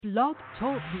Blog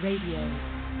Talk Radio.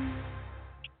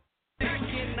 Back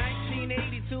in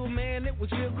 1982, man, it was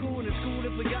real cool in school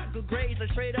if we got good grades. Like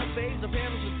straight up A's, the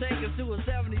parents would take us to a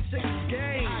 76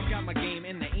 game. I got my game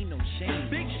and there ain't no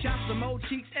shame. Big shots to Mo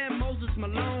Cheeks and Moses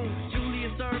Malone.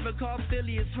 Julius Erving called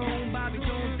Philly his home. Bobby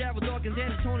Jones, Darryl Dawkins,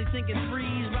 and Tony sinking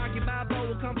threes. Rocky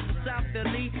Balboa comes from South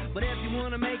Philly. But if you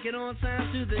want to make it on time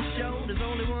to the show, there's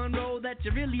only one road that you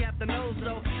really have to know.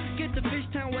 So get to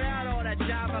Fishtown without all that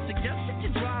jive. I suggest that you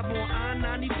drive on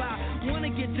I-95. Want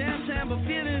to get downtown but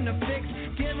feeling the fix.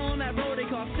 Get on that road they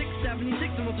call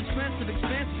 676, the most expensive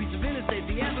piece of interstate.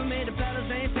 They ever made the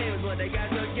fellas ain't famous, but they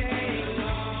got good game. Getting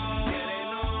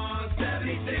on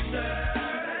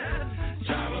 76ers,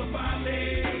 travel by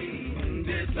me,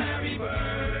 this Larry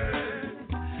Bird.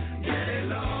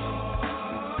 Getting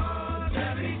on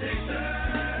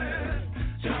 76ers,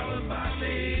 travel by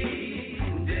me,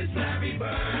 this Larry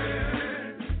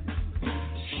Bird.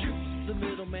 Shoots the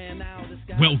middleman out.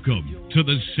 Welcome to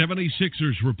the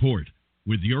 76ers Report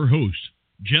with your hosts,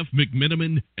 Jeff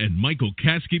McMiniman and Michael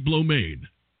Kasky-Blomain.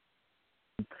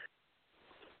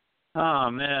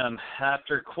 Oh, man.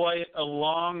 After quite a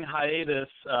long hiatus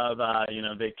of,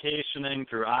 vacationing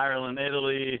through Ireland,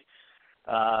 Italy,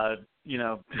 all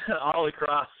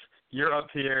across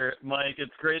Europe here, Mike,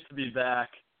 it's great to be back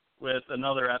with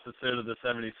another episode of the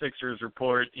 76ers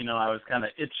Report. I was kind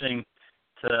of itching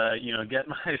to, get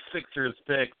my Sixers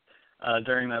pick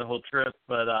during that whole trip.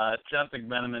 But Jeff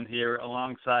McMiniman here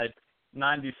alongside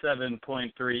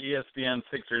 97.3 ESPN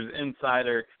Sixers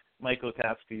insider Michael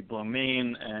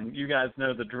Kasky-Blomain. And you guys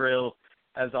know the drill.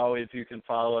 As always, you can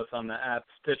follow us on the app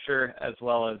Stitcher as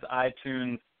well as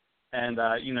iTunes. And,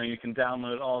 you can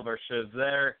download all of our shows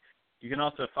there. You can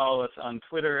also follow us on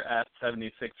Twitter at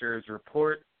 76ers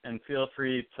Report. And feel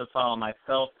free to follow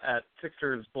myself at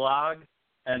Sixers Blog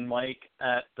and Mike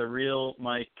at The Real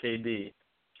Mike KD.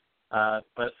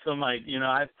 So Mike,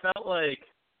 I felt like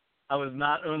I was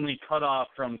not only cut off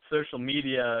from social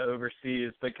media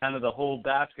overseas, but kind of the whole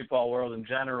basketball world in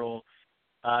general.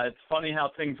 It's funny how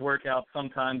things work out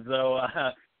sometimes, though.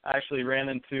 I actually ran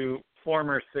into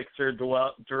former Sixer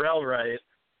Darrell Wright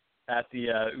at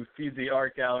the Uffizi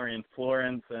Art Gallery in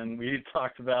Florence, and we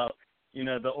talked about,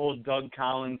 the old Doug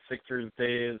Collins Sixers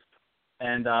days.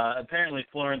 And apparently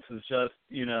Florence is just,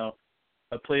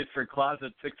 a place for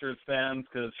closet Sixers fans,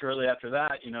 because shortly after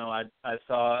that, I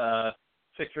saw a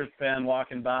Sixers fan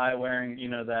walking by wearing,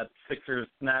 that Sixers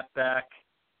snapback,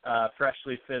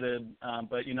 freshly fitted.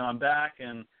 But I'm back,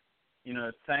 and,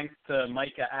 thanks to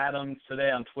Micah Adams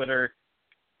today on Twitter,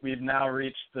 we've now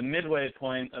reached the midway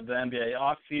point of the NBA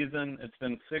offseason. It's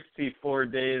been 64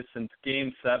 days since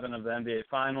Game 7 of the NBA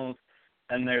Finals,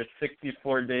 and there's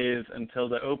 64 days until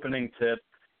the opening tip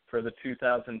for the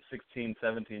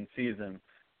 2016-17 season.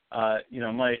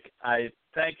 Mike, I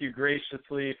thank you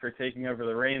graciously for taking over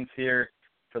the reins here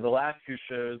for the last two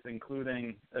shows,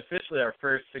 including officially our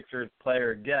first Sixers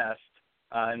player guest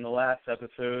in the last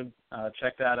episode.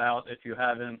 Check that out if you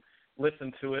haven't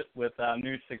listened to it with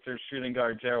new Sixers shooting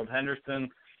guard Gerald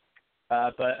Henderson.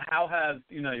 But how has,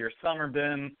 your summer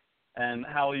been, and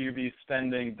how will you be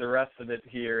spending the rest of it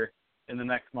here in the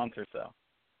next month or so?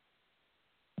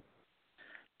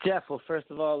 Jeff, well,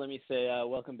 first of all, let me say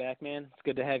welcome back, man. It's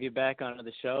good to have you back on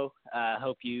the show. I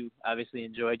hope you obviously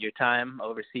enjoyed your time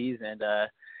overseas and,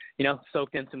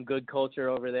 soaked in some good culture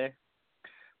over there.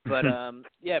 But,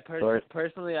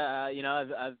 personally,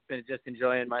 I've been just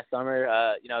enjoying my summer,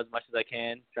 as much as I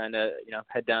can, trying to,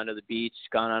 head down to the beach,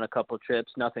 gone on a couple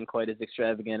trips, nothing quite as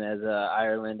extravagant as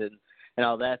Ireland and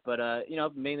all that. But,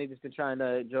 mainly just been trying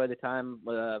to enjoy the time,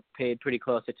 paid pretty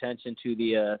close attention to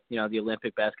the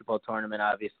Olympic basketball tournament,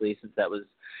 obviously, since that was,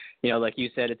 like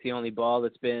you said, it's the only ball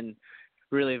that's been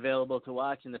really available to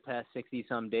watch in the past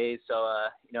 60-some days. So,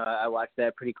 I watched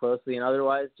that pretty closely, and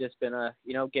otherwise just been,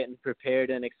 getting prepared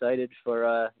and excited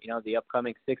for, the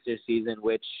upcoming Sixers season,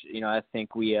 which, I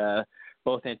think we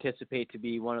both anticipate to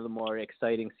be one of the more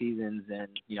exciting seasons in,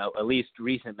 at least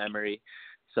recent memory.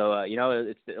 So,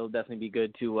 it'll definitely be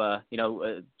good to,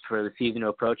 for the season to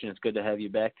approach, and it's good to have you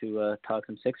back to talk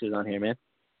some Sixers on here, man.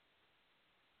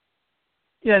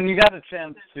 Yeah, and you got a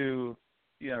chance to,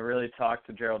 really talk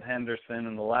to Gerald Henderson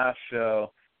in the last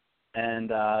show.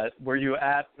 And were you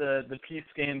at the Peace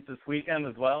games this weekend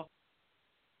as well?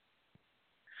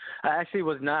 I actually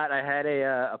was not. I had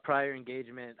a prior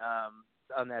engagement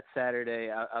on that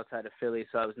Saturday outside of Philly,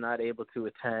 so I was not able to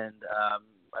attend.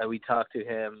 we talked to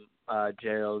him,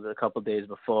 Gerald, a couple days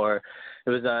before. It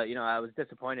was, I was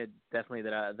disappointed definitely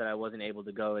that I wasn't able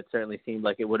to go. It certainly seemed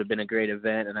like it would have been a great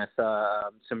event, and I saw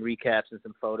some recaps and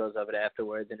some photos of it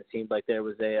afterwards, and it seemed like there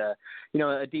was a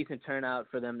decent turnout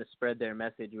for them to spread their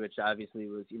message, which obviously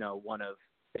was, one of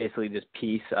basically just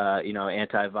peace,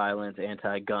 anti-violence,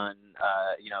 anti-gun,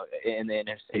 in the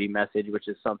inner city message, which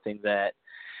is something that,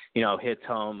 hits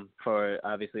home for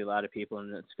obviously a lot of people,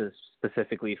 and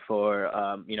specifically for,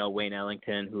 Wayne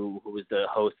Ellington, who was the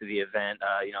host of the event,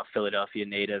 Philadelphia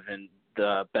native and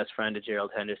the best friend of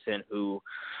Gerald Henderson, who,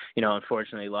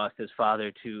 unfortunately lost his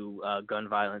father to gun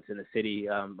violence in the city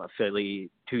of Philly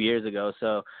 2 years ago.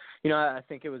 So, I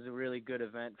think it was a really good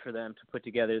event for them to put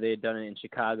together. They had done it in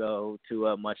Chicago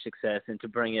to much success, and to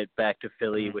bring it back to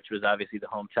Philly, which was obviously the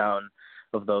hometown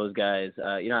of those guys.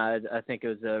 I think it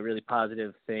was a really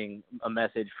positive thing, a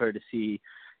message for to see,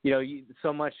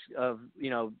 so much of,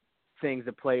 things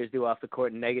that players do off the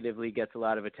court negatively gets a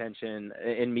lot of attention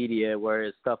in media,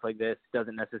 whereas stuff like this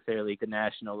doesn't necessarily get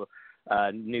national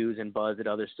news and buzz that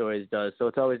other stories does. So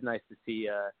it's always nice to see,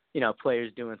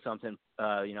 players doing something,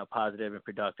 positive and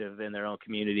productive in their own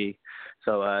community.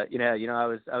 So, I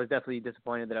was definitely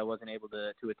disappointed that I wasn't able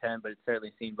to attend, but it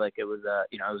certainly seemed like it was,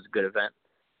 it was a good event.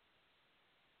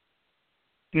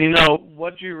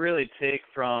 What do you really take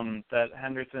from that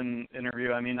Henderson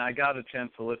interview? I mean, I got a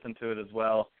chance to listen to it as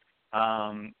well.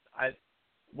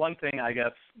 One thing I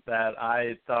guess that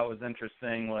I thought was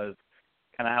interesting was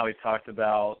kind of how he talked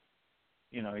about,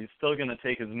 he's still going to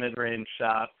take his mid-range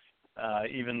shots,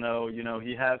 even though,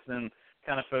 he has been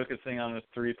kind of focusing on his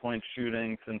three-point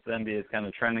shooting since the NBA is kind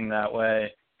of trending that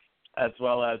way, as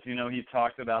well as, he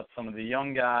talked about some of the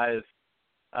young guys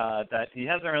that he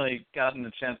hasn't really gotten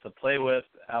a chance to play with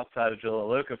outside of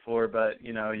Jahlil Okafor, but,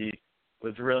 he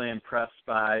was really impressed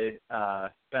by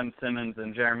Ben Simmons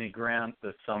and Jeremy Grant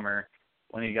this summer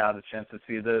when he got a chance to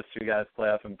see those two guys play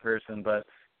up in person. But,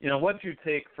 what do you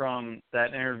take from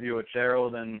that interview with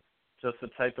Gerald and just the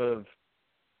type of,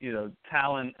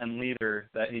 talent and leader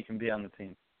that he can be on the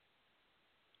team?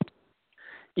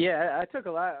 Yeah, I took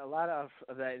a lot of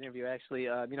that interview, actually.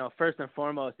 First and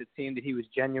foremost, it seemed that he was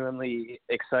genuinely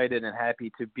excited and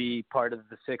happy to be part of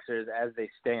the Sixers as they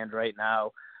stand right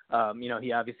now.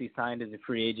 He obviously signed as a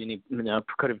free agent. He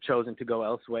could have chosen to go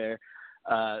elsewhere.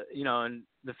 And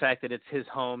the fact that it's his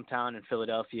hometown in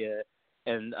Philadelphia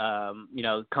and,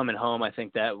 coming home, I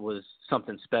think that was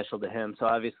something special to him. So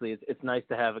obviously it's nice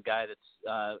to have a guy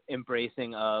that's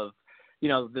embracing of,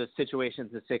 the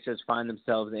situations the Sixers find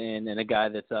themselves in, and a guy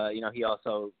that's, he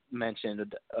also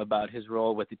mentioned about his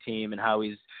role with the team and how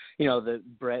he's, the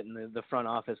Brett and the front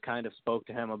office kind of spoke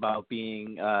to him about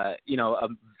being, a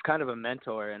kind of a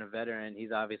mentor and a veteran.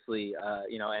 He's obviously,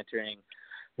 entering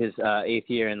his 8th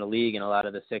year in the league, and a lot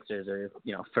of the Sixers are,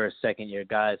 first, second-year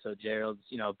guys. So Gerald's,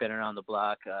 been around the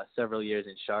block several years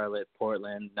in Charlotte,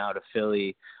 Portland, now to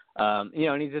Philly.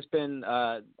 And he's just been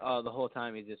the whole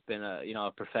time. He's just been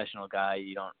a professional guy.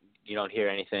 You don't hear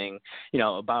anything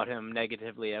about him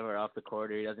negatively ever off the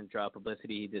court. Or he doesn't draw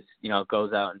publicity. He just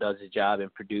goes out and does his job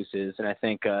and produces. And I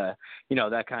think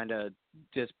that kind of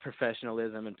just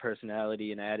professionalism and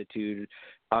personality and attitude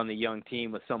on the young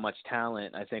team with so much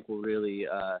talent, I think will really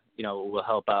will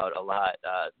help out a lot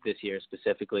this year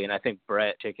specifically. And I think Brett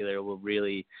in particular will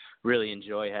really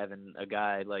enjoy having a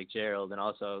guy like Gerald, and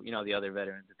also the other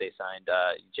veterans that they signed,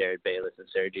 Jared Bayless and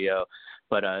Sergio.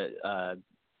 But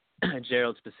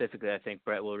Gerald specifically, I think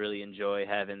Brett will really enjoy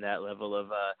having that level of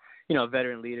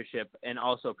veteran leadership and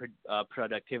also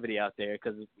productivity out there,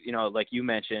 because like you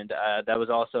mentioned, that was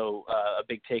also a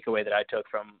big takeaway that I took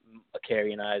from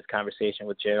Carrie and I's conversation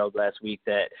with Gerald last week,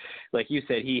 that, like you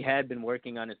said, he had been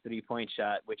working on his 3-point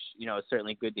shot, which is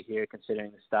certainly good to hear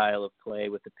considering the style of play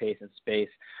with the pace and space,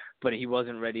 but he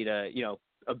wasn't ready to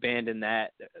abandon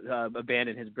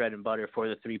his bread and butter for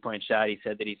the 3-point shot. He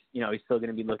said that he's still going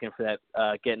to be looking for that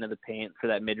get into the paint for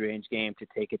that mid-range game to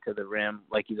take it to the rim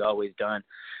like he's always done.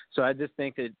 So I just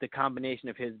think that the combination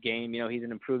of his game, he's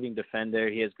an improving defender.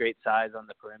 He has great size on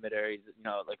the perimeter. He's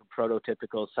like a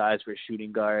prototypical size for a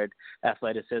shooting guard,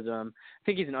 athleticism. I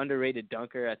think he's an underrated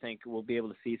dunker. I think we'll be able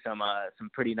to see some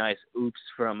pretty nice oops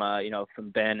from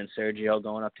Ben and Sergio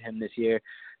going up to him this year.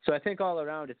 So I think all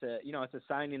around it's a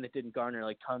signing that didn't garner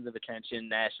like tons of attention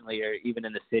nationally or even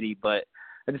in the city, but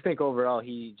I just think overall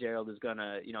Gerald is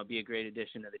gonna be a great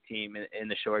addition to the team in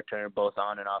the short term, both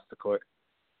on and off the court.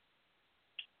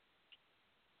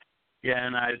 Yeah,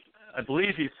 and I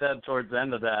believe he said towards the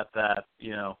end of that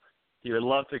he would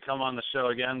love to come on the show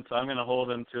again, so I'm going to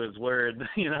hold him to his word, with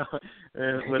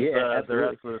the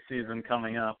rest of the season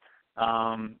coming up.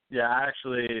 I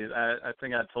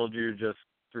think I told you just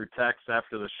through text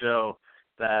after the show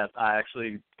that I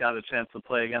actually got a chance to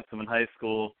play against him in high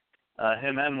school.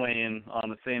 Him and Wayne on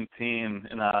the same team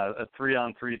in a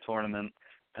 3-on-3 tournament,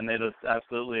 and they just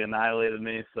absolutely annihilated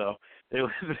me. So it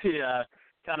would be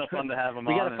kind of fun to have him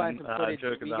we on. Gotta find some footage.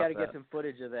 Joke we about got to that. get some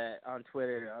footage of that on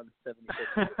Twitter on the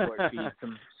 76 Report feed.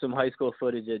 Some high school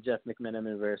footage of Jeff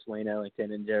McMenamin versus Wayne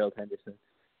Ellington and Gerald Henderson.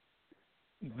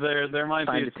 There might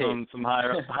be some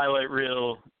highlight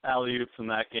reel alley-oops in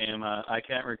that game. I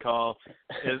can't recall.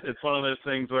 It's one of those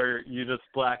things where you just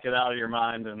black it out of your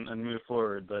mind and move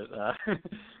forward. But,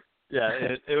 yeah,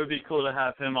 it would be cool to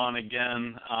have him on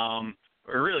again,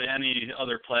 or really any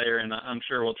other player, and I'm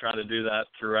sure we'll try to do that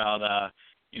throughout,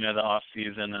 the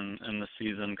off-season and the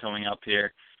season coming up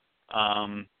here.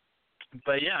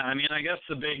 But, yeah, I mean, I guess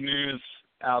the big news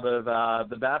out of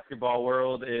the basketball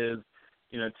world is,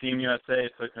 Team USA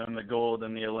took home the gold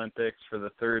in the Olympics for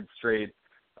the third straight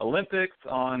Olympics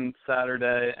on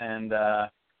Saturday, and I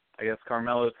guess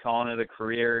Carmelo's calling it a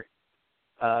career.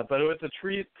 But it was a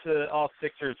treat to all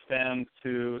Sixers fans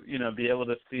to, be able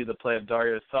to see the play of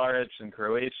Dario Saric in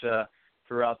Croatia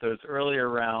throughout those earlier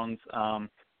rounds.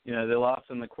 They lost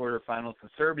in the quarterfinals to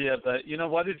Serbia, but,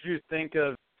 what did you think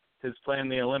of his play in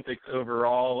the Olympics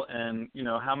overall, and,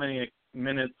 how many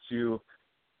minutes you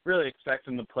really expect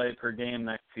him to play per game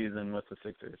next season with the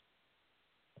Sixers?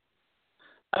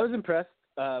 I was impressed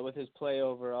with his play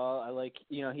overall. I like,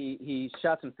 he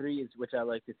shot some threes, which I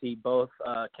like to see, both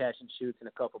catch and shoots and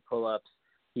a couple pull-ups.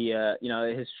 He,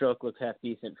 his stroke looked half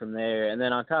decent from there. And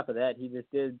then on top of that, he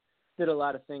just did a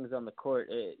lot of things on the court.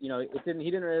 He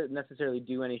didn't necessarily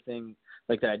do anything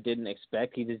like that I didn't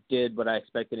expect. He just did what I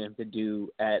expected him to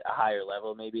do at a higher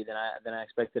level maybe than I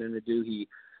expected him to do. He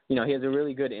has a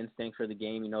really good instinct for the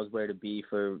game. He knows where to be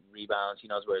for rebounds. He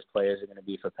knows where his players are going to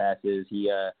be for passes.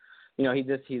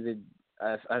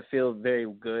 I feel very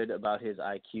good about his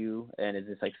IQ and his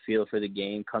just feel for the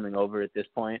game coming over at this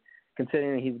point,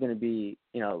 considering he's going to be,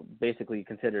 basically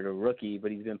considered a rookie,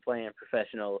 but he's been playing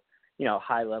professional,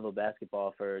 high level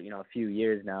basketball for, a few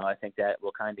years now. I think that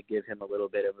will kind of give him a little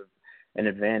bit of an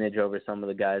advantage over some of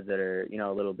the guys that are,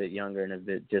 a little bit younger and have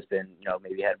just been,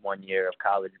 maybe had 1 year of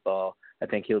college ball. I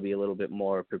think he'll be a little bit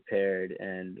more prepared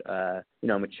and,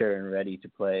 mature and ready to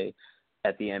play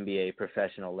at the NBA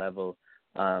professional level.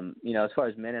 As far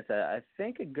as minutes, I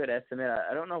think a good estimate,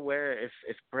 I don't know where, if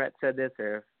Brett said this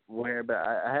or where, but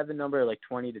I have the number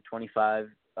 20 to 25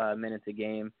 minutes a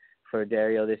game for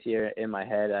Dario this year in my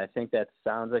head. I think that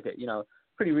sounds like a,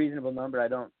 pretty reasonable number. I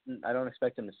don't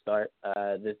expect him to start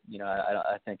I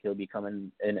think he'll be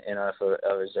coming in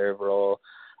a reserve role,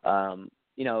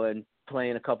 and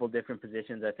playing a couple different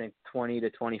positions. I think 20 to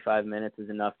 25 minutes is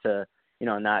enough to,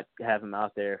 not have him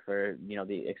out there for,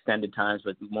 the extended times,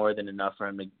 but more than enough for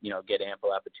him to, get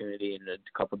ample opportunity in a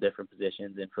couple different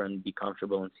positions and for him to be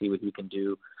comfortable and see what he can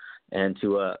do and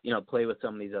to, play with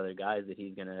some of these other guys that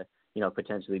he's going to,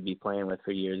 potentially be playing with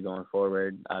for years going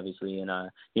forward, obviously, and,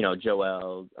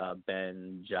 Joel,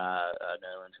 Ben, Ja,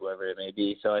 Nerlens, whoever it may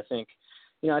be. So I think,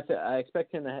 I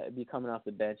expect him to be coming off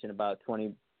the bench in about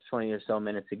 20 or so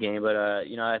minutes a game. But,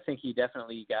 I think he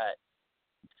definitely got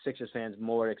Sixers fans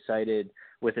more excited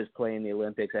with his play in the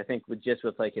Olympics. I think with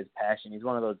his passion, he's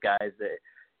one of those guys that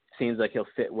seems like he'll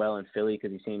fit well in Philly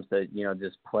because he seems to,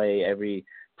 just play every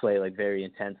play very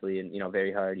intensely and,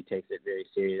 very hard. He takes it very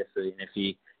seriously. And if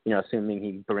he, assuming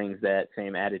he brings that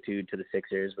same attitude to the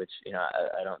Sixers, which,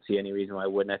 I don't see any reason why I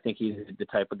wouldn't. I think he's the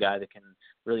type of guy that can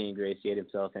really ingratiate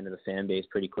himself into the fan base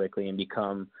pretty quickly and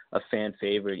become a fan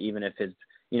favorite, even if his,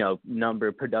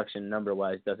 production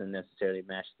number-wise doesn't necessarily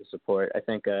match the support. I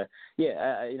think,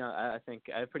 I think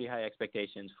I have pretty high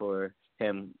expectations for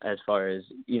him as far as,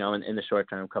 in the short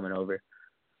term coming over.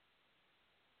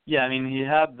 Yeah, I mean, he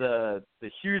had the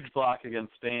huge block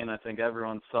against Spain, I think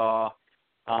everyone saw.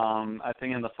 I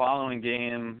think in the following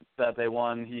game that they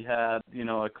won, he had,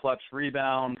 a clutch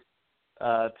rebound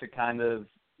to kind of,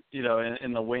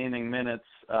 in the waning minutes,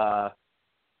 a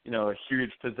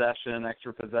huge possession,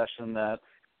 extra possession that,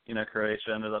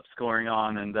 Croatia ended up scoring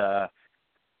on. And, I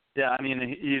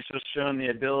mean, he's just shown the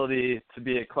ability to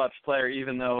be a clutch player,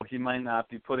 even though he might not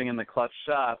be putting in the clutch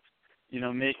shots,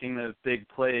 making those big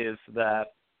plays that,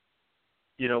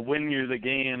 win you the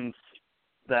games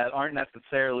that aren't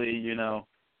necessarily,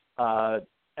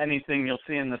 anything you'll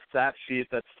see in the stat sheet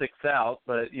that sticks out,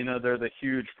 but, they're the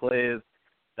huge plays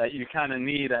that you kind of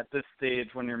need at this stage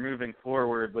when you're moving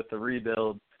forward with the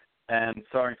rebuild and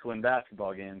starting to win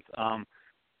basketball games.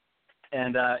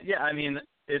 I mean,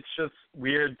 it's just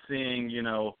weird seeing,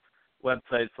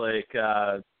 websites like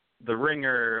The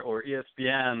Ringer or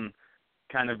ESPN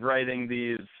kind of writing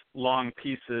these, long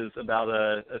pieces about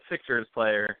a Sixers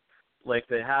player like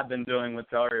they have been doing with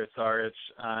Dario Saric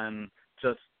on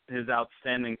just his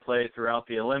outstanding play throughout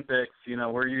the Olympics. You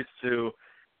know, we're used to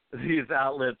these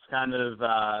outlets kind of,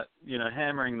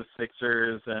 hammering the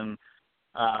Sixers, and,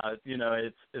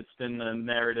 it's been the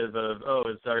narrative of,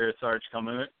 is Dario Saric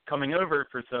coming over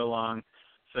for so long?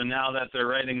 So now that they're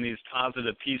writing these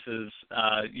positive pieces,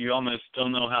 you almost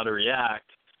don't know how to react.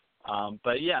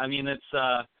 But yeah, I mean,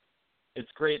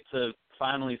 it's great to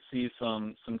finally see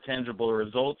some tangible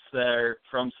results there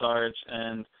from Saric,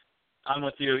 and I'm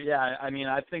with you. Yeah, I mean,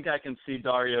 I think I can see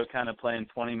Dario kind of playing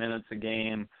 20 minutes a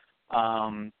game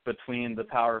between the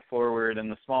power forward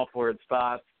and the small forward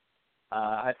spots.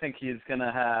 I think he's going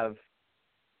to have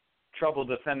trouble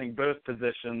defending both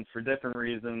positions for different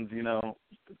reasons.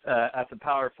 At the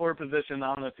power forward position, I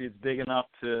don't know if he's big enough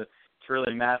to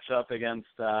really match up against,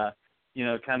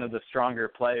 kind of the stronger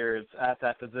players at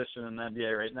that position in the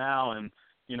NBA right now. And,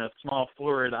 small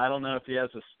forward, I don't know if he has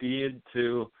the speed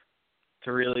to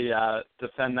really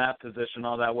defend that position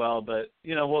all that well. But,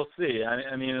 we'll see.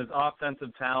 I mean, his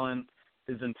offensive talent,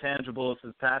 his intangibles,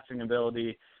 his passing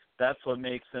ability, that's what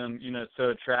makes him, so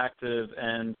attractive.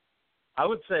 And I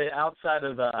would say outside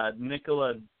of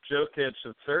Nikola Jokic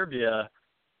of Serbia,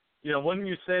 wouldn't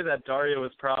you say that Dario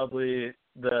is probably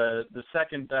the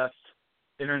second best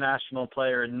international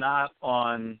player not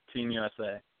on Team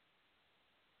USA?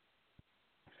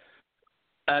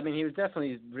 I mean, he was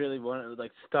definitely really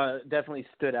definitely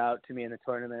stood out to me in the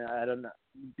tournament. I don't know.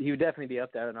 He would definitely be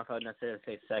up there. I don't know if I would necessarily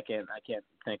say second. I can't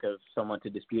think of someone to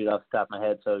dispute it off the top of my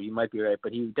head, so you might be right.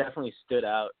 But he definitely stood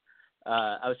out.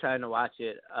 I was trying to watch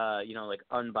it,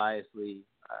 unbiasedly,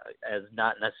 as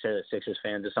not necessarily a Sixers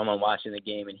fan, just someone watching the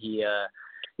game, and he,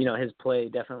 his play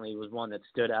definitely was one that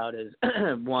stood out as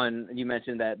one. You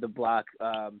mentioned that the block /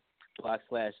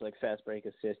 fast break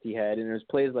assist he had, and there's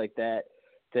plays like that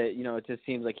it just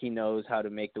seems like he knows how to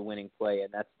make the winning play,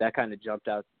 and that kind of jumped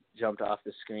off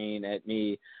the screen at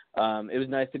me. It was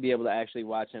nice to be able to actually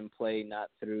watch him play, not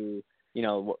through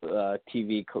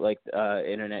TV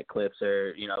internet clips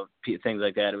or things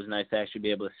like that. It was nice to actually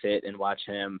be able to sit and watch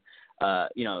him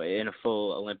in a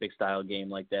full Olympic style game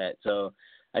like that. So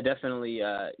I definitely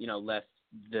left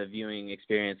the viewing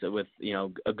experience with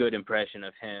a good impression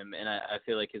of him, and I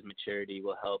feel like his maturity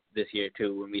will help this year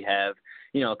too when we have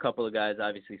a couple of guys,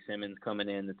 obviously Simmons coming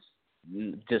in that's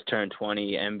just turned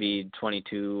 20, Embiid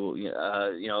 22,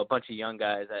 a bunch of young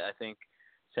guys. I think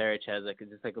Saric has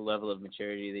a level of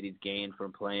maturity that he's gained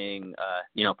from playing,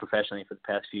 professionally for the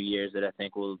past few years that I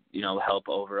think will, help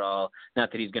overall.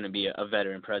 Not that he's going to be a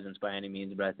veteran presence by any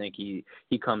means, but I think he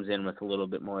comes in with a little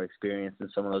bit more experience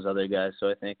than some of those other guys. So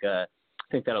I think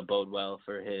that'll bode well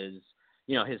for his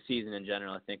season in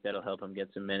general. I think that'll help him get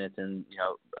some minutes and,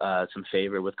 some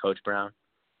favor with Coach Brown.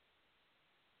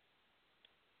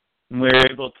 We're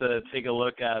able to take a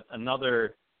look at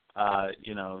another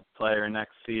player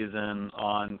next season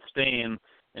on Spain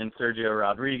and Sergio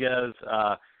Rodriguez.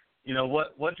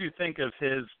 What do you think of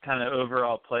his kind of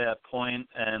overall play at point?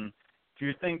 And do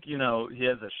you think, he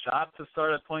has a shot to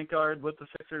start at point guard with the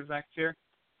Sixers next year?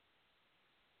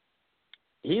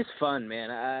 He's fun,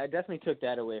 man. I definitely took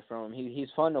that away from him. He's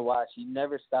fun to watch. He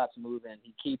never stops moving.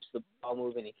 He keeps the ball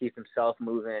moving. He keeps himself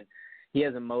moving. He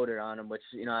has a motor on him, which,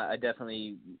 I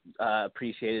definitely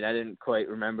appreciated. I didn't quite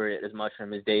remember it as much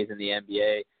from his days in the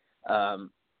NBA. I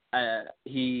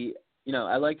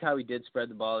liked how he did spread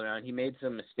the ball around. He made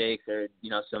some mistakes or,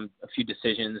 a few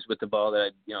decisions with the ball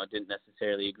that I, didn't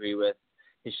necessarily agree with.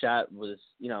 His shot was,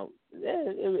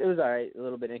 it was all right, a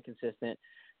little bit inconsistent.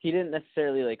 He didn't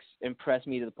necessarily impress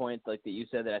me to the point that you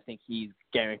said that I think he's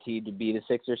guaranteed to be the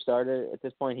Sixers starter. At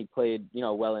this point, he played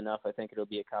well enough. I think it'll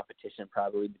be a competition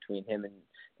probably between him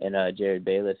and Jared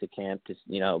Bayless at camp, just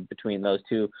between those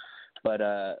two. But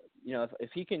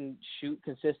if he can shoot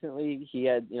consistently, he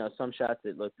had some shots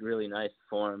that looked really nice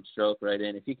for him, stroke right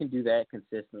in. If he can do that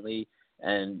consistently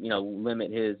and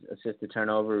limit his assist to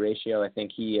turnover ratio, I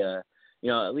think he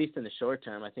at least in the short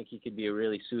term, I think he could be a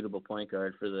really suitable point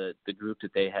guard for the group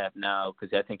that they have now,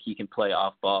 because I think he can play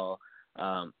off ball,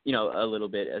 a little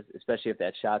bit, especially if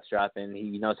that shot's dropping.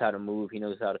 He knows how to move. He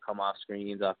knows how to come off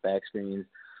screens, off back screens.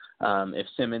 If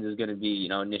Simmons is going to be,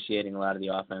 initiating a lot of the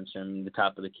offense from the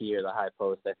top of the key or the high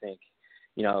post, I think,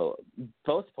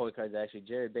 both point guards actually.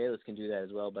 Jared Bayless can do that as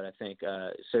well, but I think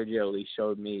Sergio at least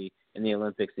showed me in the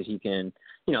Olympics that he can,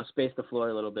 space the floor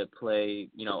a little bit, play,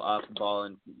 off the ball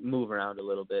and move around a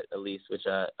little bit at least, which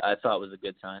I thought was a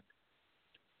good sign.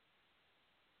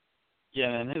 Yeah,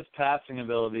 and his passing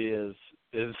ability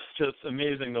is just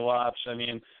amazing to watch. I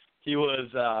mean, he was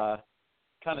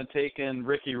kind of taken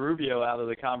Ricky Rubio out of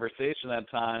the conversation at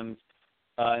times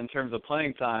in terms of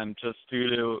playing time just due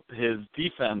to his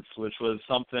defense, which was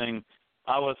something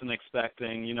I wasn't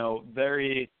expecting.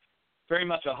 Very, very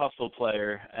much a hustle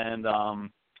player. And,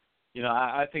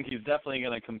 I think he's definitely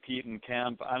going to compete in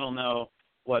camp. I don't know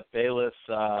what Bayless,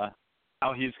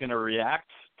 how he's going to react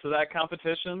to that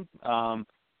competition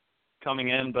coming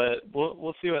in, but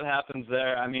we'll see what happens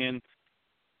there. I mean,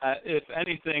 if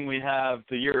anything, we have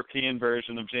the European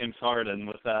version of James Harden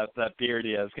with that beard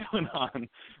he has going on.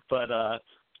 But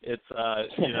it's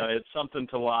it's something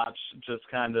to watch. Just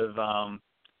kind of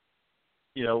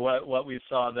what we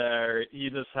saw there. He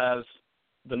just has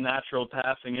the natural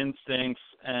passing instincts,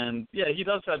 and he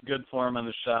does have good form on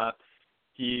the shot.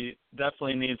 He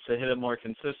definitely needs to hit it more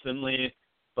consistently,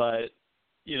 but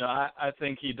I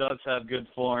think he does have good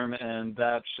form, and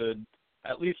that should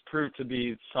at least prove to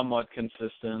be somewhat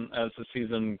consistent as the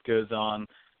season goes on.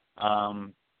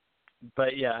 But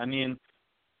I mean,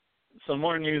 some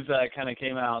more news that kind of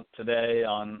came out today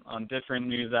on different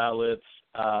news outlets,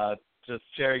 just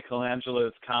Jerry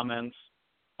Colangelo's comments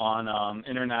on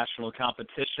international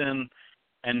competition.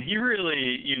 And he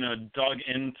really, dug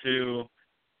into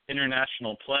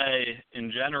international play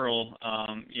in general.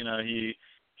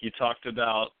 He talked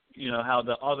about, how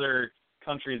the other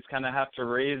countries kind of have to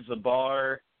raise the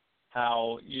bar,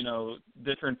 how,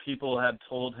 different people had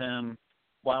told him,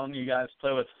 why don't you guys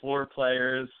play with 4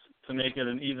 players to make it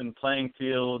an even playing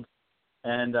field?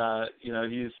 And,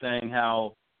 he's saying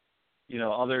how,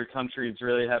 other countries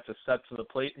really have to step to the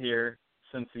plate here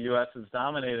since the U.S. is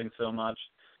dominating so much.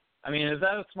 I mean, is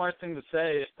that a smart thing to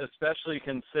say, especially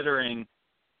considering,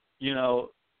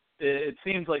 it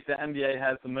seems like the NBA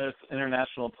has the most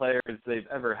international players they've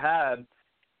ever had.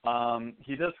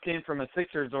 He just came from a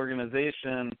Sixers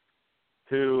organization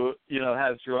who,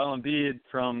 has Joel Embiid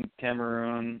from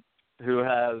Cameroon, who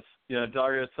has,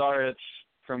 Dario Saric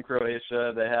from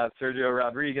Croatia. They have Sergio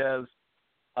Rodriguez,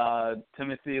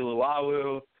 Timothy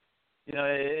Luwawu.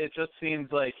 It just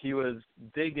seems like he was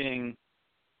digging,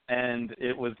 and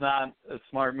it was not a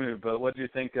smart move. But what do you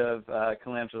think of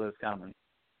Colangelo's comment?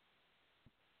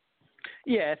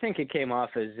 Yeah, I think it came off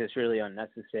as just really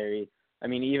unnecessary. I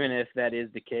mean, even if that is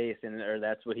the case, or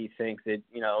that's what he thinks, that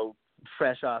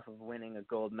fresh off of winning a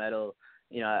gold medal,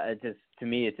 to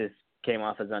me it just came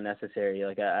off as unnecessary.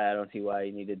 Like I don't see why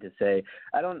he needed to say.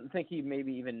 I don't think he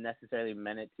maybe even necessarily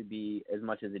meant it to be as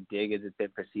much as a dig as it's been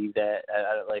perceived at.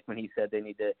 Like when he said they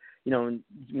need to, when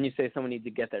you say someone needs to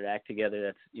get their act together,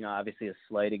 that's obviously a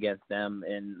slight against them,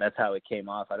 and that's how it came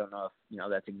off. I don't know if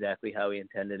that's exactly how he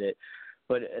intended it.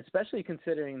 But especially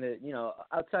considering that,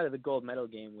 outside of the gold medal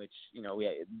game, which,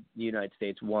 the United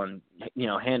States won,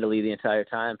 handily the entire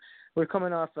time, we're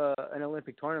coming off an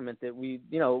Olympic tournament that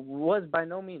was by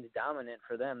no means dominant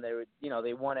for them. They were,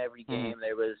 they won every game.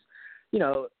 There was,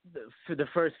 for the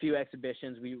first few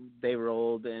exhibitions, they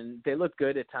rolled and they looked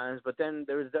good at times. But then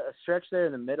there was a stretch there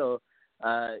in the middle,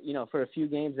 for a few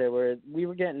games there where we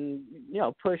were getting,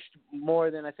 pushed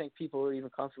more than I think people were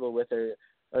even comfortable with or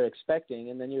expecting.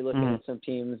 And then you're looking at some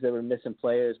teams that were missing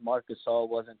players. Marc Gasol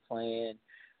wasn't playing.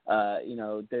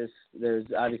 There's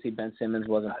obviously Ben Simmons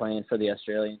wasn't playing for the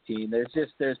Australian team.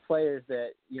 There's players that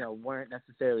weren't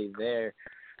necessarily there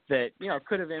that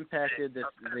could have impacted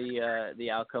the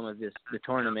outcome of the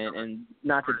tournament. And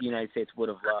not that the United States would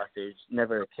have lost. There's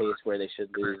never a case where they should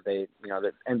lose. The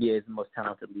NBA is the most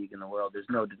talented league in the world. There's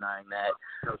no denying that.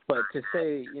 But to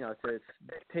say to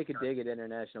take a dig at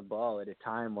international ball at a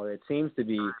time where it seems to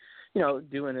be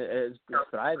doing it as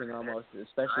thriving almost,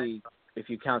 especially if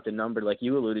you count the number, like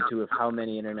you alluded to, of how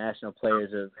many international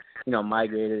players have,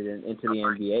 migrated into the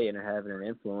NBA and are having an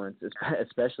influence.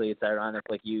 Especially, it's ironic,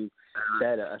 like you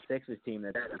said, a Sixers team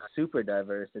that's super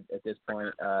diverse at this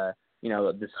point.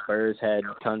 The Spurs had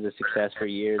tons of success for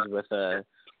years with a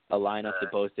lineup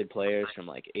that boasted players from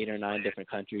like 8 or 9 different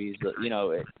countries.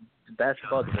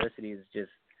 Basketball diversity is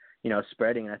just,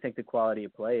 spreading. And I think the quality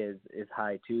of play is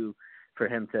high too for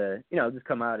him to, just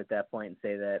come out at that point and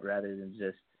say that rather than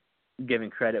just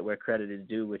giving credit where credit is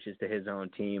due, which is to his own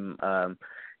team.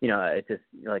 It just,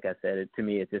 like I said, to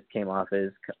me, it just came off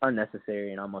as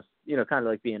unnecessary and almost, kind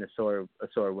of like being a sore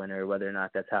winner, whether or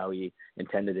not that's how he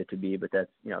intended it to be. But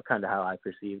that's, kind of how I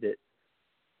perceived it.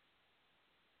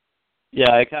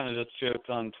 Yeah, I kind of just joked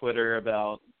on Twitter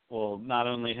about, not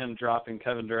only him dropping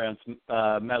Kevin Durant's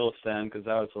medal stand, because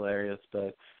that was hilarious,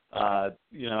 but,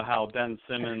 how Ben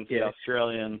Simmons, the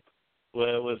Australian,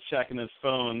 was checking his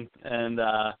phone and,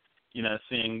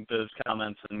 seeing those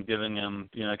comments and giving him,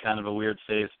 kind of a weird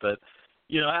face. But,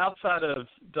 outside of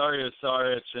Dario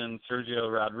Saric and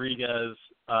Sergio Rodriguez,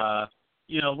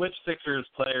 which Sixers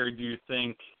player do you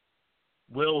think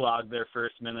will log their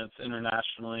first minutes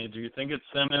internationally? Do you think it's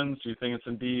Simmons? Do you think it's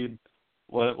Embiid?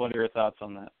 What are your thoughts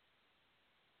on that?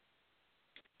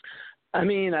 I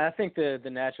mean, I think the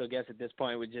natural guess at this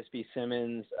point would just be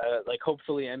Simmons.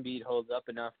 Hopefully Embiid holds up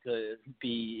enough to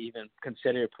be even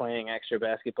considered playing extra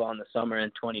basketball in the summer in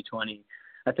 2020.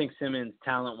 I think Simmons,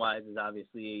 talent-wise, is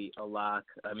obviously a lock.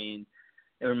 I mean,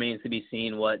 it remains to be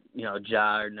seen what,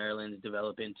 Ja or Nerlens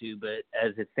develop into, but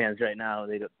as it stands right now,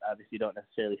 they obviously don't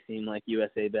necessarily seem like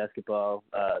USA basketball,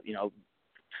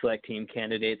 select team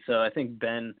candidates. So I think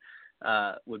Ben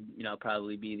would,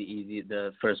 probably be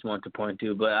the first one to point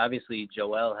to. But obviously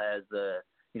Joel has the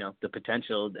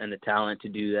potential and the talent to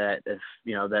do that if,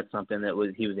 that's something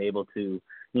that he was able to,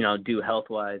 do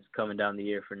health-wise coming down the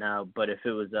year for now. But if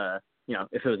it was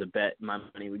a bet, my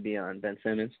money would be on Ben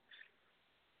Simmons.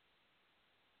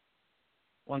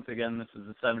 Once again, this is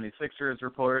the 76ers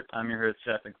Report. I'm your host,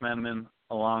 Jeff McMenamin,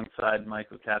 alongside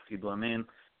Michael Kasky-Blomain.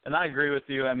 And I agree with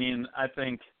you. I mean, I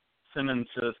think Simmons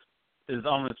just is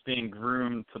almost being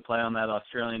groomed to play on that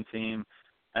Australian team.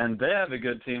 And they have a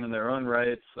good team in their own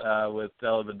rights with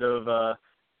Dellavedova,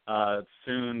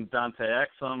 soon Dante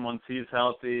Exum once he's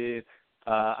healthy.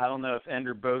 I don't know if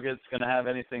Andrew Bogut's going to have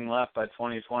anything left by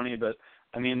 2020, but,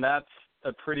 I mean, that's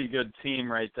a pretty good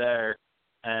team right there.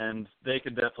 And they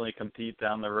could definitely compete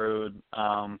down the road.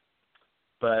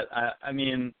 But, I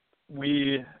mean,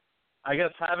 I guess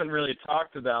haven't really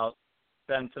talked about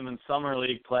Ben Simmons' Summer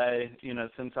League play,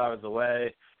 since I was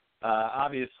away.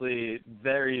 Obviously,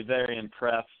 very, very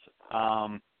impressed.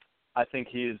 I think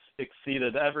he's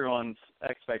exceeded everyone's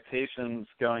expectations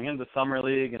going into Summer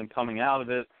League and coming out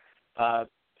of it.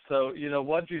 So,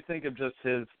 what do you think of just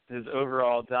his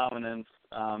overall dominance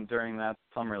during that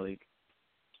Summer League?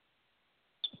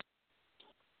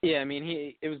 Yeah, I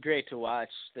mean, it was great to watch.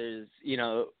 There's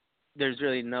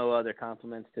really no other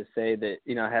compliments to say that,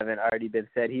 haven't already been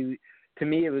said. To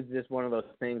me, it was just one of those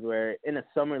things where in a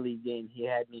Summer League game, he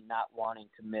had me not wanting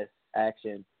to miss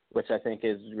action, which I think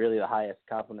is really the highest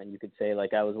compliment you could say.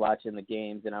 Like, I was watching the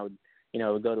games and I would,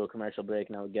 would go to a commercial break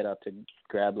and I would get up to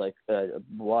grab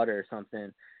water or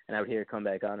something, and I would hear it come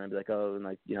back on and I'd be like, oh,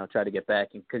 and try to get back,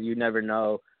 because you never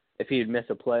know if he'd miss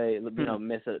a play,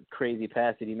 miss a crazy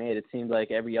pass that he made. It seemed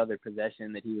like every other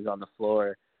possession that he was on the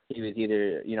floor, he was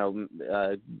either,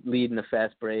 leading the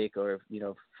fast break or,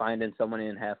 finding someone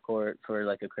in half court for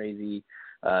like a crazy,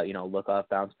 look off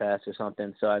bounce pass or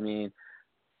something. So, I mean,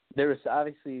 there was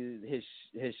obviously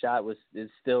his shot is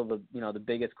still the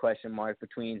biggest question mark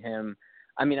between him.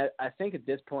 I mean, I think at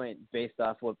this point, based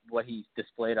off what he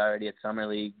displayed already at Summer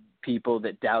League, people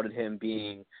that doubted him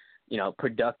being,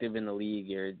 productive in the league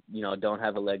or, don't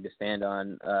have a leg to stand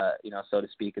on, so to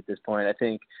speak at this point. I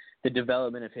think the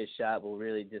development of his shot will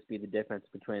really just be the difference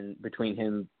between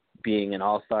him being an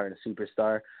all-star and a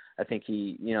superstar. I think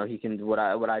he can, what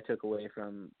I took away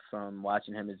from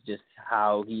watching him is just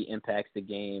how he impacts the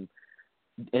game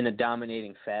in a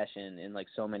dominating fashion in like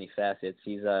so many facets.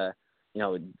 He's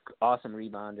awesome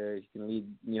rebounder. He can lead,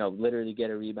 literally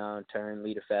get a rebound, turn,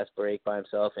 lead a fast break by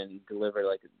himself and deliver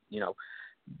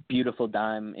beautiful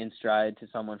dime in stride to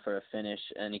someone for a finish,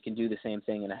 and he can do the same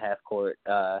thing in a half court.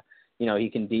 He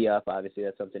can D up. Obviously,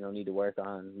 that's something he'll need to work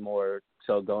on more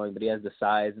so going, but he has the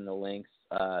size and the length,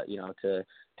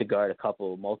 to guard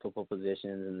multiple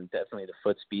positions, and definitely the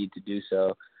foot speed to do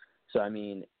so. So, I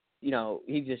mean,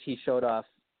 he showed off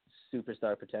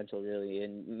superstar potential really,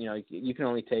 and, you can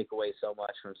only take away so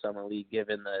much from Summer League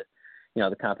given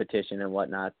the competition and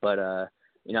whatnot. But,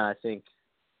 I think,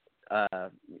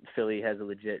 Philly has a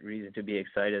legit reason to be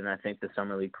excited, and I think the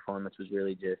Summer League performance was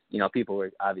really just, people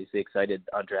were obviously excited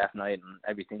on draft night and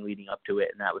everything leading up to it,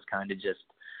 and that was kind of just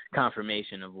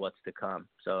confirmation of what's to come.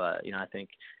 So, I think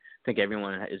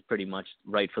everyone is pretty much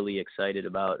rightfully excited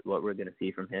about what we're going to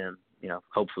see from him,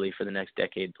 hopefully for the next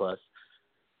decade plus.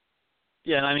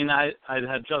 Yeah, and I mean, I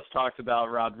had just talked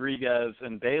about Rodriguez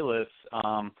and Bayless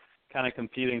kind of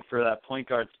competing for that point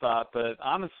guard spot, but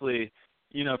honestly,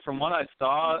 from what I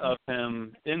saw of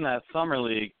him in that Summer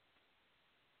League,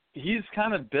 he's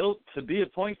kind of built to be a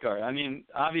point guard. I mean,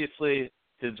 obviously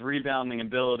his rebounding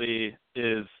ability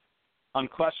is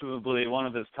unquestionably one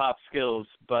of his top skills,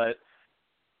 but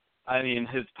I mean,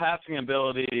 his passing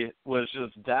ability was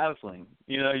just dazzling.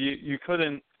 You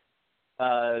couldn't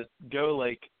go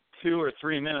like 2 or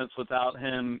 3 minutes without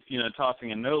him,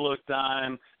 tossing a no-look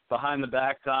dime, behind the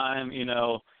back dime,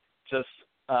 just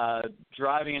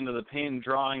driving into the paint and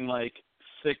drawing like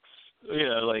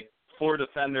 4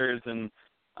 defenders and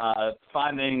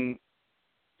finding,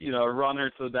 a runner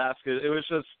to the basket. It was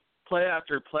just play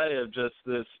after play of just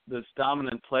this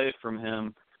dominant play from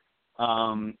him.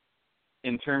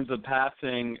 in terms of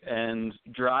passing and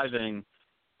driving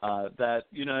that,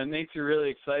 it makes you really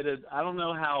excited. I don't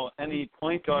know how any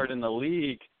point guard in the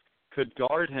league could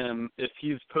guard him if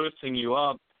he's posting you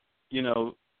up,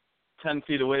 10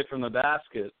 feet away from the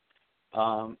basket.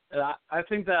 And I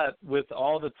think that with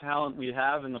all the talent we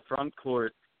have in the front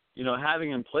court,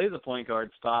 having him play the point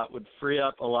guard spot would free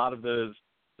up a lot of those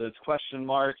question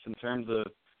marks in terms of,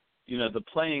 the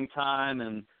playing time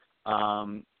and,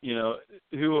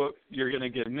 who you're going to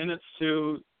give minutes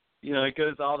to. It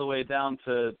goes all the way down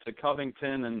to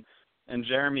Covington and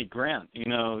Jeremy Grant,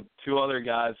 two other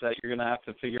guys that you're going to have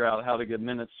to figure out how to give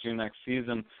minutes to next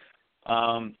season.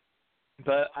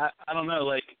 But I don't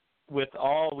know, with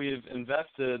all we've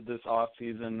invested this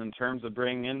offseason in terms of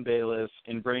bringing in Bayless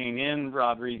and bringing in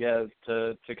Rodriguez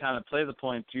to kind of play the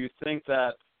point, do you think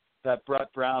that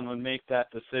Brett Brown would make that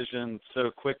decision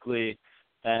so quickly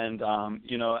and,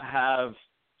 have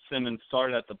Simmons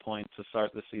start at the point to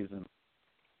start the season?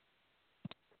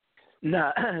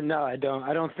 No, I don't.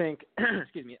 I don't think.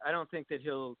 Excuse me. I don't think that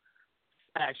he'll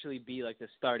actually be like the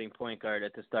starting point guard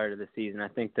at the start of the season. I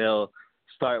think they'll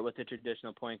start with the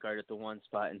traditional point guard at the one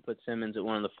spot and put Simmons at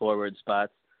one of the forward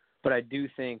spots. But I do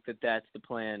think that that's the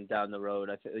plan down the road.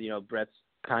 Brett's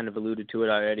kind of alluded to it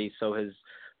already. So has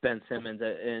Ben Simmons,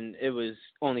 and it was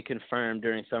only confirmed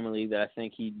during Summer League that I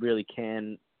think he really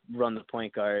can run the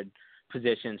point guard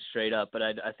position straight up. But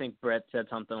I think Brett said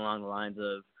something along the lines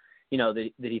of,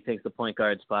 that he thinks the point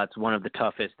guard spot's one of the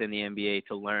toughest in the NBA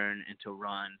to learn and to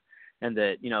run, and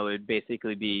that, it would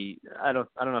basically be, I don't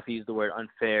know if he used the word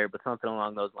unfair, but something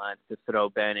along those lines to throw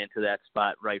Ben into that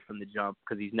spot right from the jump,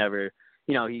 because he's never,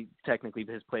 he technically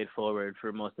has played forward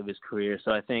for most of his career.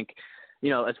 So I think,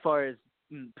 as far as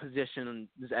positions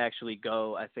actually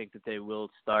go, I think that they will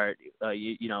start,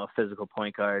 a physical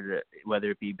point guard,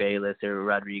 whether it be Bayless or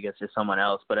Rodriguez or someone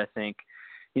else. But I think,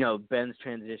 Ben's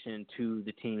transition to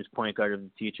the team's point guard of the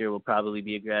future will probably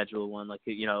be a gradual one.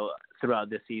 Throughout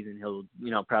this season, he'll,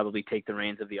 probably take the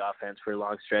reins of the offense for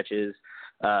long stretches.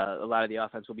 A lot of the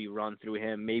offense will be run through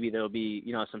him. Maybe there'll be,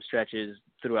 some stretches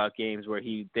throughout games where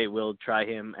they will try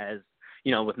him as,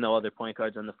 with no other point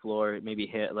guards on the floor, maybe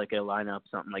hit like a lineup,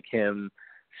 something like him,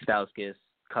 Stauskas,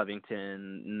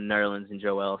 Covington, Nerlens, and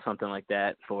Joel, something like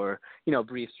that for,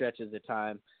 brief stretches of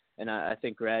time. And I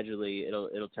think gradually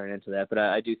it'll turn into that. But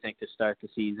I do think to start the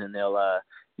season, they'll,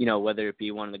 whether it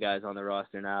be one of the guys on the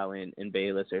roster now in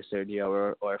Bayless or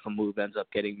Sergio, or if a move ends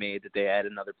up getting made that they add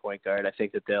another point guard, I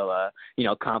think that they'll,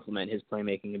 complement his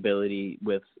playmaking ability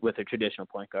with a traditional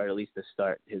point guard, at least to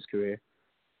start his career.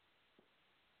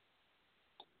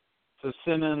 So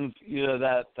Simmons,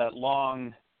 that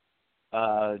long,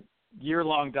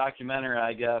 year-long documentary,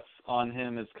 I guess, on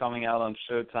him is coming out on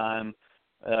Showtime.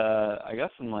 I guess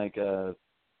in a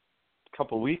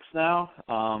couple weeks now.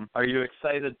 Are you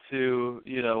excited to,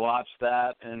 watch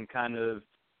that and kind of,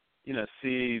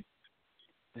 see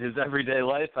his everyday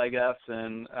life, I guess,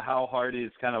 and how hard he's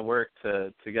kind of worked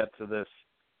to get to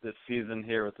this season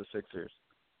here with the Sixers?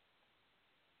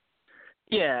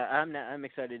 Yeah, I'm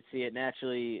excited to see it.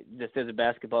 Naturally, just as a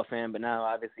basketball fan, but now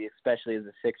obviously, especially as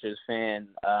a Sixers fan,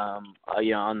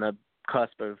 on the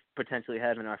cusp of potentially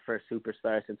having our first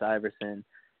superstar since Iverson.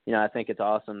 I think it's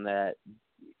awesome that,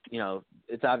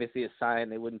 it's obviously a sign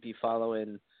they wouldn't be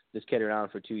following this kid around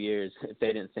for 2 years if they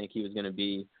didn't think he was going to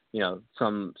be,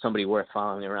 somebody worth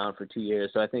following around for 2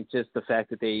 years. So I think just the fact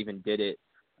that they even did it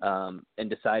and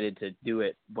decided to do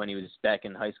it when he was back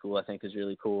in high school, I think is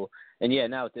really cool. And yeah,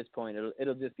 now at this point,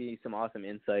 it'll just be some awesome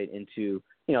insight into,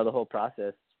 the whole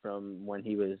process from when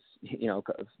he was,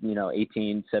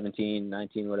 18, 17,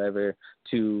 19, whatever,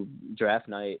 to draft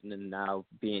night, and then now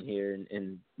being here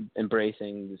and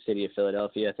embracing the city of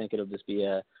Philadelphia. I think it'll just be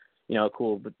a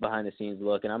cool behind the scenes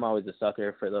look. And I'm always a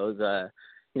sucker for those,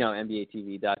 NBA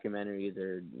TV documentaries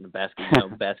or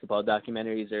basketball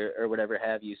documentaries or whatever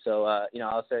have you. So,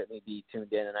 I'll certainly be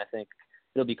tuned in, and I think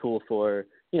it'll be cool for,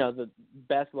 the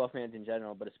basketball fans in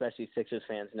general, but especially Sixers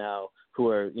fans now who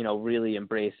are, really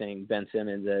embracing Ben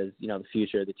Simmons as, the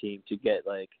future of the team, to get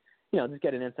just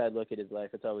get an inside look at his life.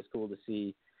 It's always cool to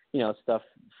see, stuff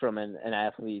from an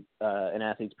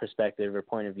athlete's perspective or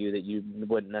point of view that you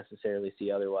wouldn't necessarily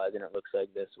see otherwise. And it looks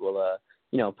like this will,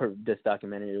 this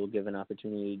documentary will give an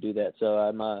opportunity to do that. So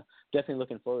I'm definitely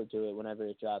looking forward to it whenever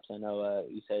it drops. I know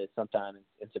you said it's sometime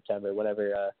in September.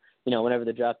 Whenever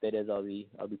the drop date is, I'll be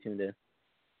tuned in.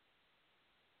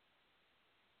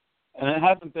 And it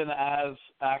hasn't been as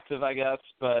active, I guess,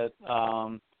 but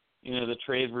the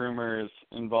trade rumors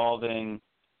involving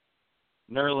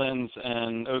Nerlens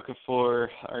and Okafor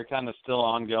are kind of still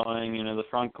ongoing. The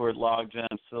front court logjam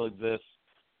still exists.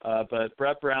 But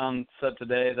Brett Brown said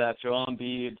today that Joel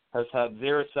Embiid has had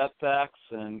 0 setbacks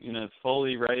and, is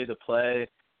fully ready to play,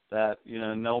 that,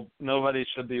 nobody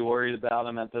should be worried about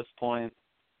him at this point.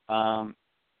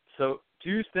 So do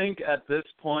you think at this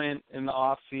point in the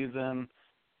off season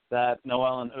that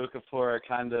Noel and Okafor are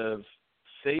kind of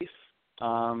safe,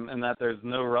 and that there's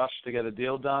no rush to get a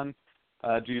deal done?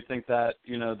 Do you think that,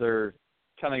 they're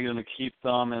kind of going to keep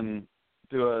them and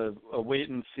do a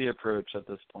wait-and-see approach at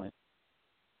this point?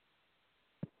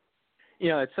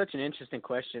 It's such an interesting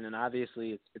question, and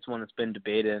obviously it's one that's been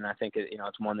debated, and I think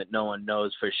it's one that no one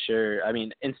knows for sure. I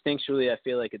mean, instinctually, I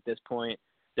feel like at this point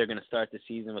they're going to start the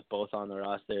season with both on the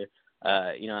roster.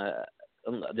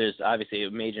 There's obviously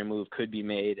a major move could be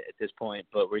made at this point,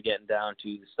 but we're getting down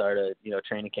to the start of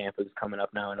training camp is coming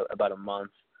up now in about a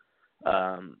month.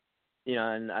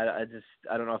 And I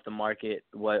don't know if the market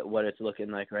what it's looking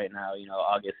like right now.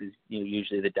 August is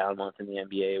usually the down month in the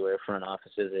NBA where front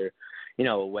offices are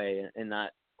away and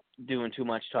not doing too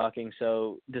much talking.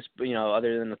 So this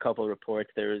other than a couple of reports,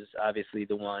 there was obviously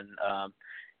the one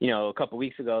a couple of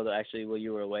weeks ago that actually while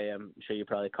you were away, I'm sure you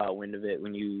probably caught wind of it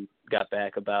when you got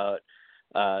back about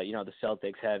the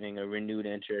Celtics having a renewed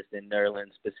interest in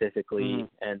Nerlens specifically,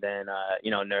 and then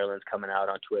Nerlens coming out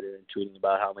on Twitter and tweeting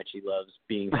about how much he loves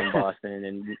being from Boston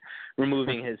and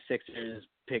removing his Sixers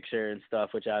picture and stuff,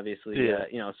 which obviously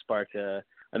sparked a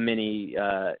mini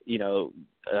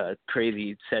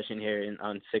crazy session here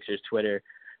on Sixers Twitter.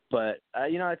 But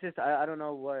it's just I don't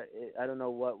know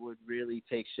what would really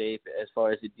take shape as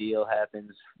far as the deal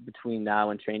happens between now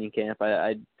and training camp.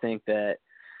 I think that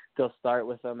they'll start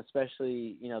with them,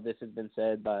 especially, this has been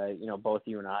said by, both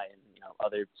you and I and,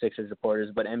 other Sixers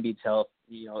reporters, but Embiid's health,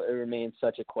 it remains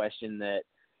such a question that,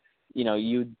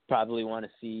 you'd probably want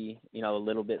to see, a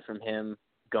little bit from him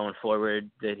going forward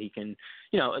that he can,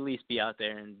 at least be out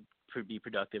there and be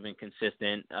productive and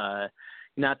consistent.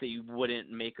 Not that you wouldn't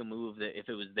make a move that if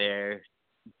it was there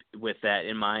with that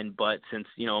in mind, but since,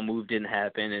 a move didn't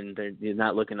happen and they're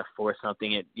not looking to force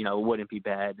something, it, wouldn't be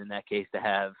bad in that case to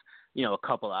have, a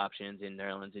couple options in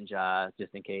Nerlens and Ja,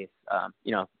 just in case,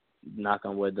 knock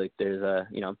on wood, like there's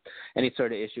any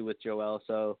sort of issue with Joel.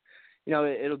 So,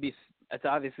 it's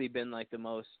obviously been like the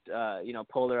most,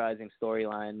 polarizing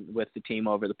storyline with the team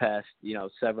over the past,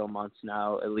 several months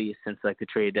now, at least since like the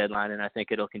trade deadline. And I think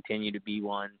it'll continue to be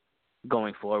one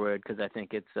going forward because I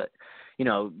think it's,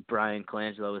 Brian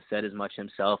Colangelo has said as much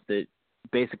himself that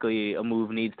basically a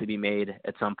move needs to be made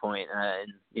at some point.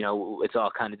 And, it's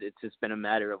all it's just been a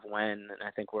matter of when, and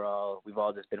I think we've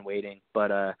all just been waiting.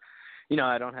 But,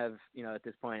 I don't have, at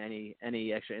this point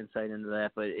any extra insight into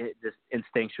that, but it just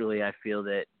instinctually, I feel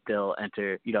that they'll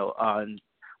enter, on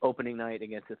opening night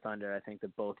against the Thunder. I think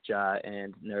that both Ja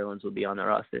and Nerlens will be on the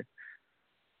roster.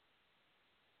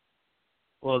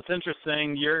 Well, it's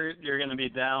interesting. You're going to be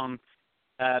down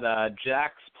at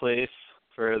Jack's place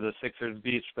for the Sixers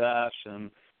Beach Bash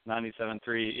and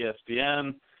 97.3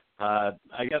 ESPN.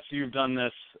 I guess you've done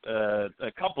this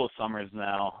a couple of summers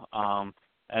now,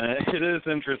 and it is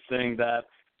interesting that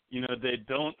they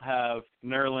don't have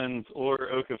Nerlens or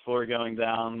Okafor going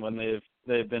down when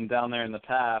they've been down there in the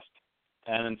past,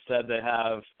 and instead they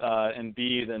have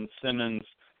Embiid and Simmons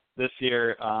this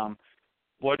year.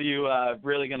 What are you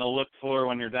really going to look for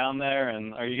when you're down there,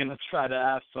 and are you going to try to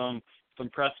ask some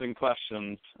pressing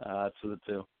questions to the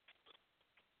two?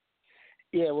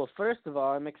 Yeah, well, first of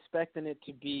all, I'm expecting it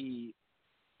to be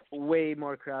way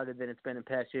more crowded than it's been in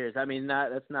past years. I mean,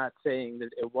 that's not saying that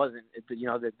it wasn't.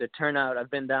 The turnout,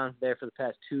 I've been down there for the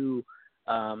past two.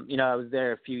 I was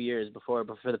there a few years before,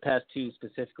 but for the past two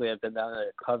specifically, I've been down there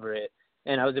to cover it.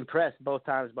 And I was impressed both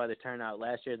times by the turnout.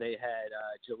 Last year they had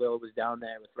Jalil was down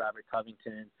there with Robert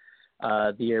Covington.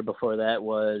 The year before that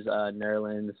was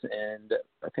Nerlens, and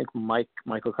I think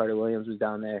Michael Carter-Williams was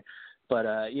down there. But,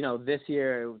 this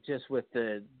year, just with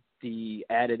the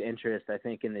added interest, I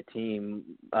think, in the team,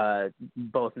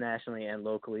 both nationally and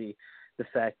locally, the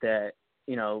fact that,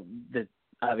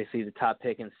 obviously the top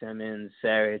pick in Simmons,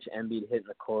 Saric, Embiid hitting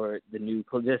the court, just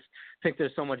I think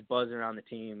there's so much buzz around the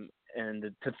team, and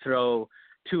to throw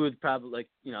two of probably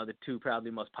the two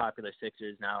probably most popular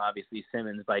Sixers now, obviously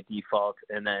Simmons by default,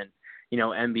 and then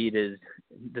Embiid is,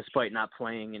 despite not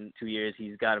playing in 2 years,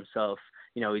 he's got himself,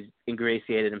 he's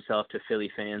ingratiated himself to Philly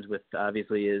fans with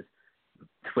obviously his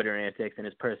Twitter antics and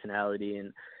his personality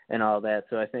and all that.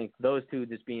 So I think those two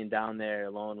just being down there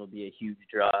alone will be a huge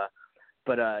draw.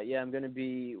 But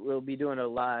we'll be doing a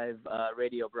live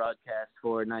radio broadcast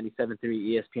for 97.3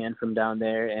 ESPN from down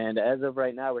there. And as of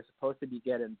right now, we're supposed to be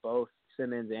getting both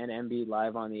Simmons and Embiid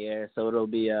live on the air. So it'll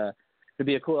be a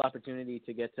cool opportunity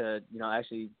to get to,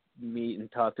 actually meet and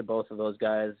talk to both of those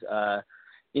guys,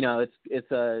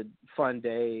 it's a fun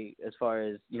day as far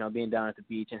as, being down at the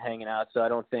beach and hanging out. So I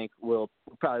don't think we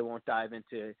probably won't dive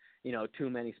into, too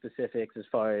many specifics as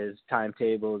far as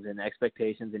timetables and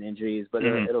expectations and injuries, but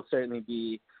it'll certainly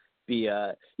be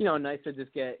nice to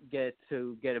just get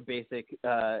a basic,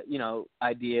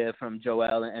 idea from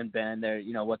Joel and Ben,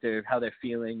 how they're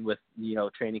feeling with,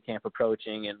 training camp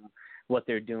approaching and what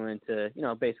they're doing to,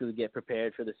 basically get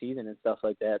prepared for the season and stuff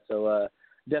like that. So,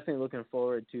 definitely looking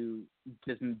forward to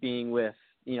just being with,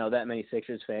 that many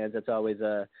Sixers fans. That's always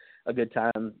a good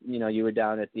time. You were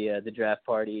down at the draft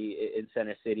party in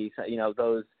Center City. So,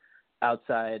 those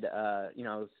outside,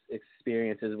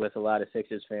 experiences with a lot of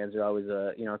Sixers fans are always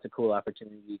it's a cool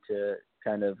opportunity to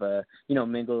kind of,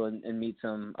 mingle and meet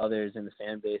some others in the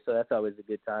fan base. So that's always a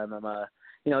good time. I'm,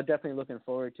 definitely looking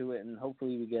forward to it, and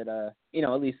hopefully we get, at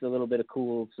least a little bit of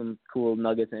some cool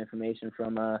nuggets of information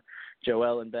from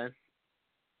Joel and Ben.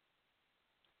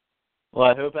 Well,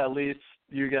 I hope at least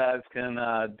you guys can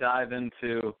dive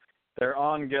into their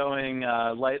ongoing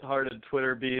lighthearted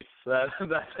Twitter beefs that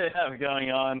they have going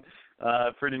on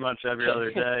pretty much every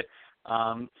other day.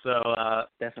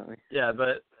 Definitely. Yeah,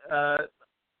 but,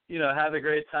 have a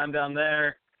great time down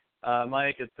there.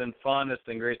 Mike, it's been fun. It's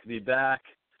been great to be back.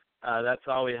 That's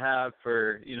all we have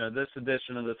for, this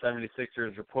edition of the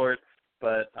 76ers Report.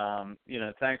 But,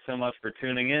 thanks so much for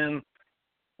tuning in.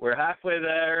 We're halfway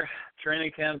there.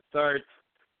 Training camp starts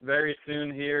very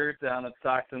soon here down at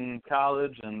Stockton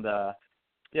College, and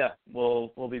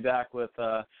we'll be back with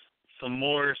some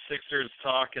more Sixers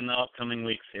talk in the upcoming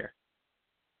weeks here.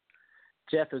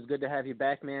 Jeff, it was good to have you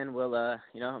back, man. We'll,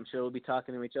 I'm sure we'll be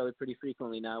talking to each other pretty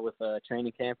frequently now with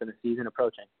training camp and the season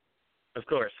approaching. Of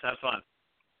course. Have fun.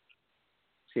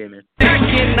 See you, man. Back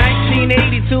in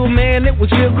 1982, man, it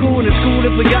was real cool in school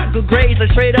if we got good grades.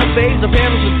 Like straight up A's, the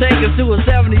parents would take us to a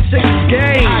 76ers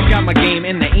game. I got my game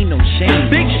and there ain't no shame.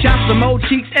 Big shots from Mo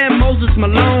Cheeks and Moses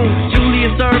Malone.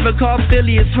 Julius Erving called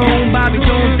Philly his home. Bobby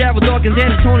Jones, Darryl Dawkins,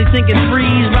 and Tony sinking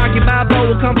threes. Rocky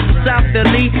Balboa will come from South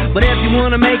Philly. But if you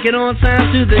want to make it on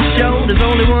time to the show, there's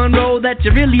only one road that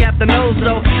you really have to know.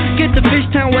 So get to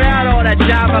Fishtown without all that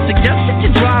jive. I suggest that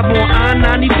you drive on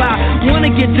I-95. Want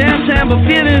to get downtown but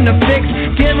feeling the fix.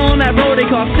 Get on that road they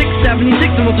call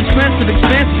 676, the most expensive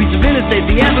piece of interstate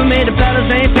they ever made. The fellas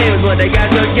ain't famous, but they got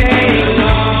good game.